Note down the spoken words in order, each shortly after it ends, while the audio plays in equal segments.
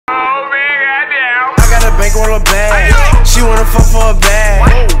bankroll a bag. She wanna fuck for a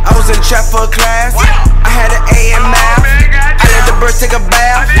bag. I was in the trap for a class. I had an A in math. I let the birds take a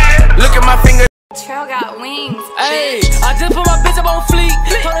bath. Look at my finger. Trail got wings. Hey, I just put my bitch up on fleek.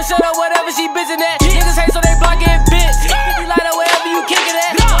 Told her shut up whatever she bitchin' at. Niggas hate so they block it, bitch. 50 lighter wherever you kickin'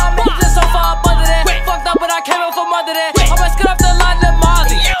 at. I made this so far up under that. Fucked up but I came up from under that. I might skid up the line of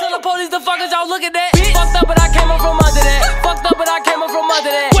Mozzie. Tell the police the fuckers y'all lookin' at. Fucked up but I came up from under that. Fucked up but I came up from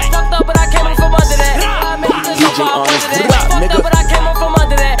under that. Fucked up but I came up from under that. I made this so far up under that. Fucked up but I came up from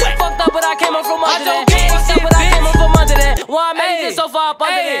under that. Fucked up but I came up from under that. Fucked up but I came up from under that. Why I made this so far up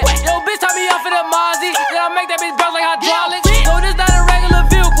under that? Yo bitch tie me off in the Mozzie. Then I make that bitch bounce like hydraulics. No, this not a regular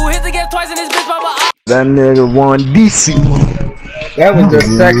vehicle. Hit the gas twice in this bitch by my eye. That nigga won DC. That was the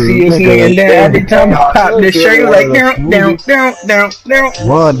sexiest nigga there. Every time I pop this shirt, you like down.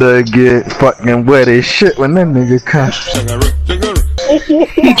 Wanda get fucking wet as shit when that nigga comes.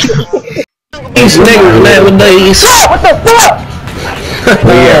 These niggas nowadays. What the fuck?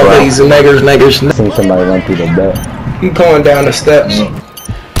 Yeah, these niggas. Seen somebody run through the back. He going down the steps.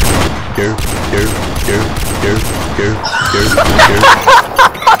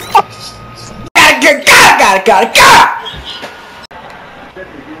 Got it.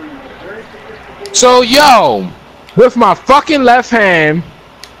 So yo, with my fucking left hand,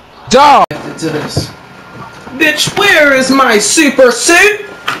 dog. To this. Bitch, where is my super suit?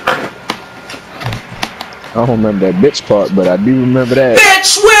 I don't remember that bitch part, but I do remember that.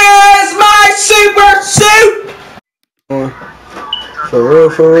 Bitch, where is my super suit?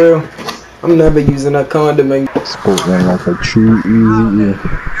 For real. I'm never using a condom. Sport ran like a true easy.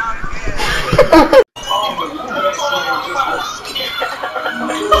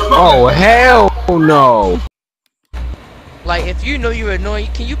 Oh hell no! Like, if you know you're annoying,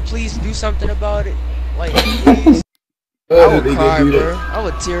 can you please do something about it? Like, please. I would cry, bro. I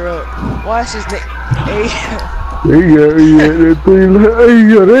would tear up. Watch his name.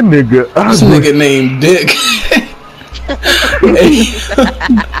 That nigga. This nigga named Dick.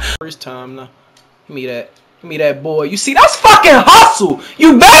 First time now. Give me that boy. You see, that's fucking hustle.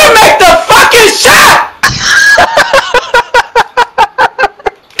 You better make the fucking shot.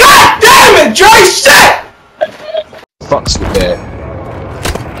 God damn it, Dre, shit. Fucks with that.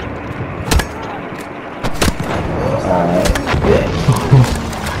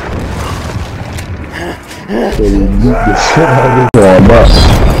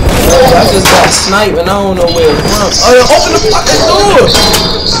 I just got sniped and I don't know where it's from. Oh, yeah, open the fucking door!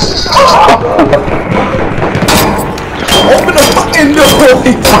 Open the fucking door!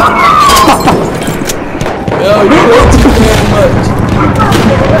 Yo, you know too damn much.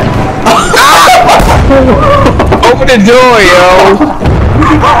 Open the door, yo!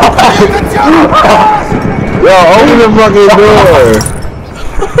 Yo, open the fucking door!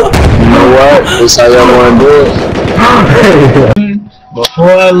 You know what? That's how y'all wanna do it.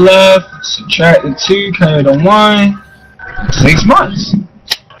 Before I left, subtracted 2, carried a 1, 6 months.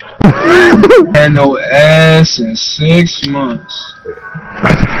 Had no ass in 6 months.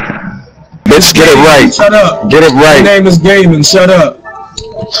 Bitch, get it right. Shut up. Get it right. My name is Gaming, shut up.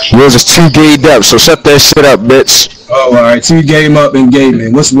 Yours is too gayed up, so shut that shit up, bitch. Oh, alright, 2 game up and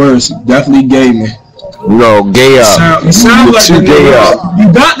gaming. What's worse? Definitely gaming. No, gay up. You sound like too the gay nigga. up.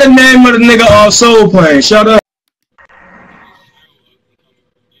 You got the name of the nigga off Soul Plane. Shut up.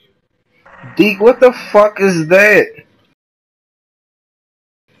 Deke, what the fuck is that?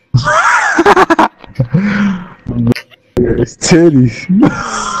 It's titties.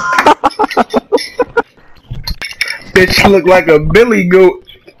 Bitch look like a billy goat.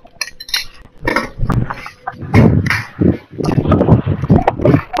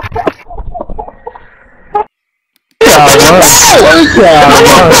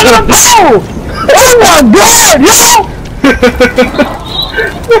 Oh my god, yo!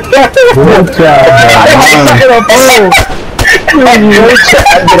 Good job, man. Get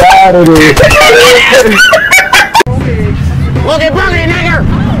out of there. Look at Bernie, nigger!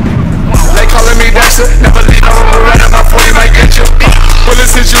 They calling me Dexter, never leave on the right of my 40 might get you.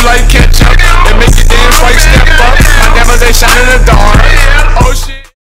 Bullets hit you like ketchup, and make you dance like step up. My never they shine in the dark.